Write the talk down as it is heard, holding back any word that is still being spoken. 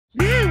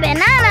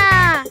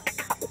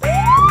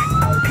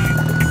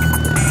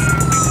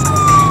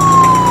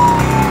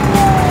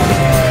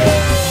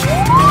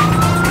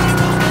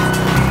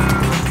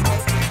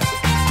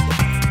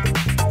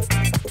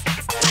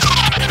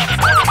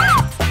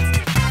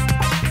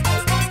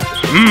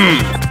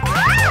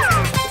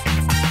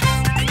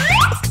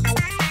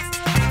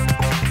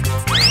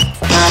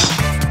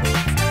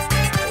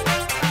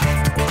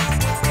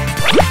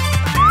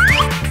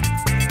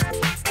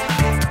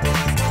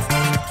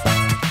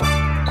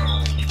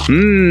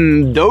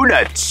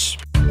Donuts.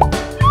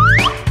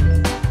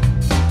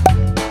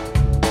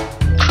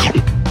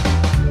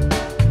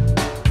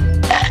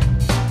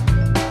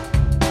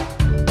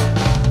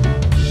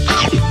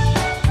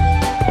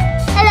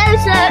 Hello,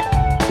 sir.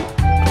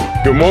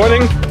 Good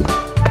morning.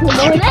 Good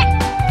morning.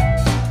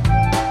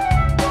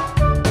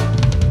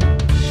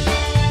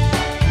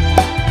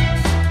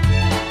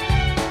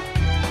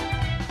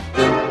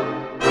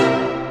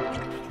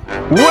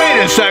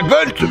 Wait a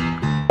second.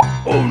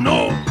 Oh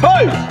no.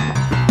 Hey!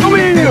 Come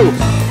here, you!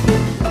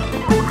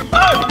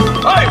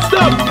 Hey,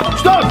 stop!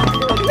 Stop!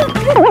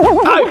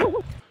 Hey!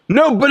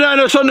 No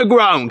bananas on the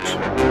ground.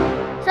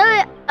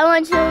 Sorry, I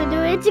want you to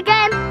do it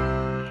again.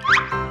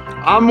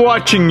 I'm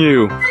watching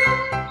you.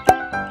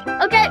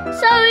 Okay,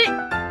 sorry.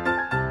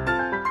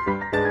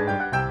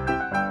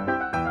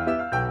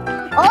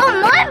 Oh,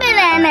 more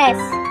bananas.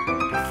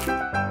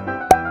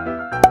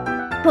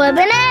 More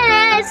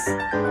bananas.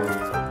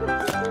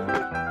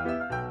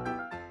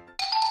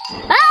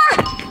 Ah!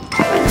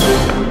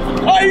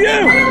 Hey,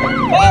 you!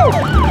 Oh!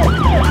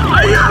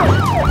 Hey, you!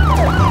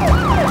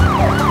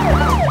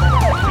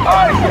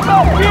 Hey,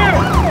 stop here!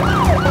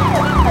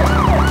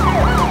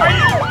 Hey,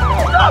 you!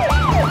 Stop!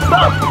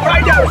 Stop!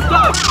 Right now!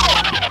 Stop!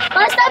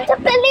 Oh, stop the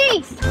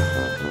police.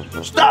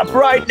 Stop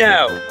right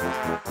now!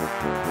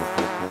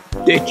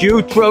 Did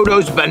you throw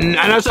those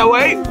bananas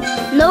away?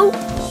 No.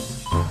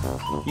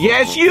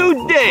 Yes,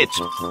 you did!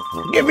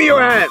 Give me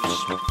your hands!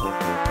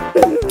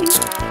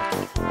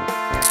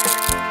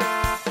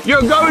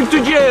 You're going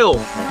to jail!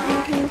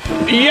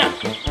 Yeah,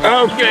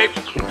 okay,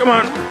 come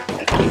on.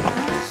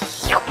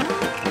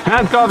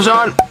 Handcuffs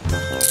on.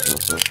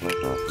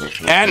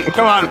 And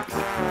come on.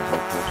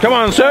 Come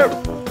on, sir.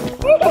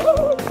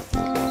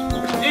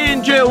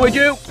 In jail with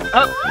you.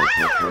 Up.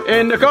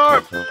 In the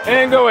car.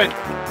 And go in.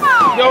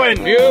 Go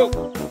in, you.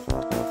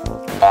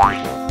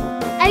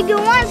 I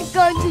don't want to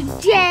go to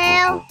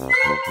jail.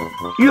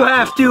 You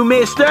have to,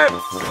 mister.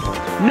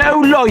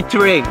 No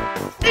loitering.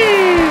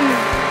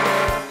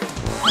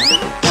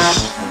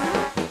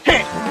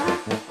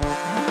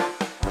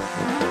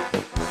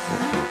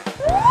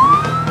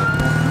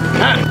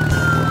 Hey.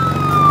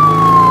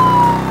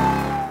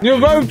 You're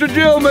going to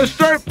jail,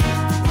 mister.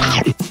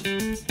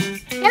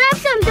 Can I have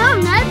some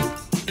donuts?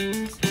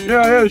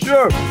 Yeah,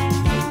 sure.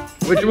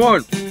 Which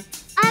one?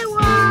 I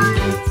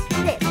want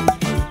this.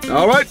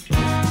 All right.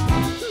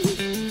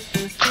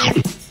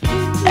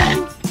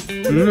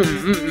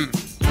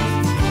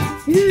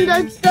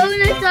 Those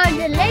donuts are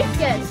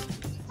delicious.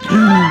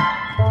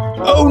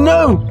 Oh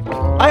no!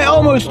 I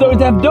almost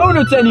don't have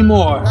donuts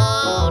anymore.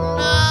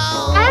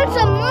 I have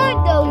some more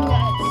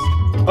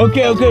donuts.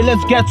 Okay,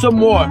 let's get some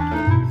more.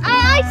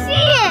 I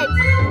see it.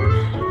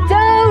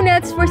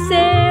 Donuts for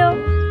sale.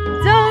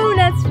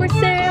 Donuts for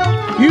sale.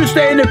 You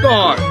stay in the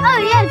car. Oh,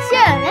 yeah,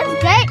 sure. That's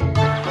great.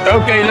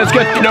 Okay, let's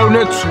get the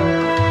donuts.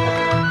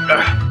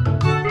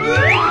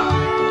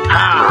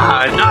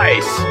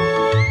 Nice.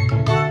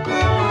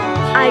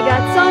 I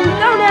got some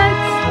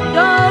donuts.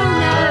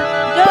 Donuts.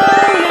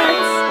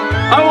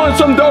 I want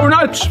some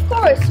donuts. Of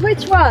course.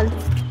 Which one?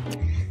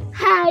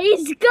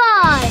 He's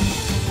gone.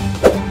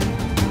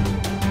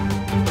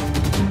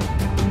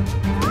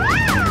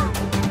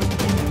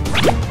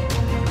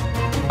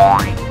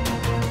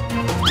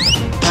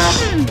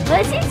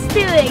 What's he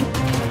doing?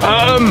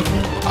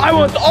 I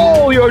want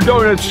all your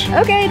donuts.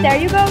 Okay, there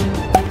you go.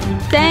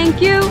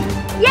 Thank you.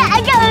 Yeah,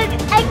 I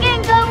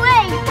can go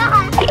away.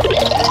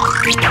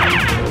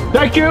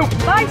 Thank you.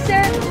 Bye,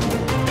 sir.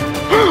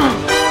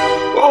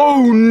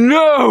 Oh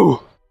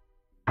no!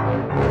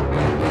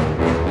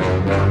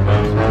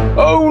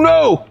 Oh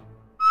no!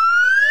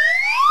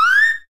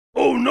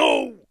 Oh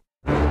no!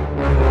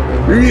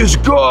 He is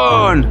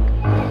gone!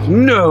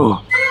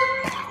 No!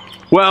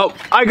 Well,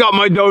 I got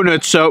my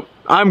donuts, so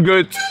I'm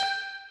good.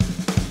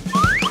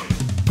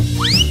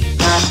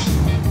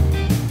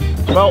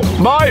 Well,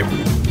 bye!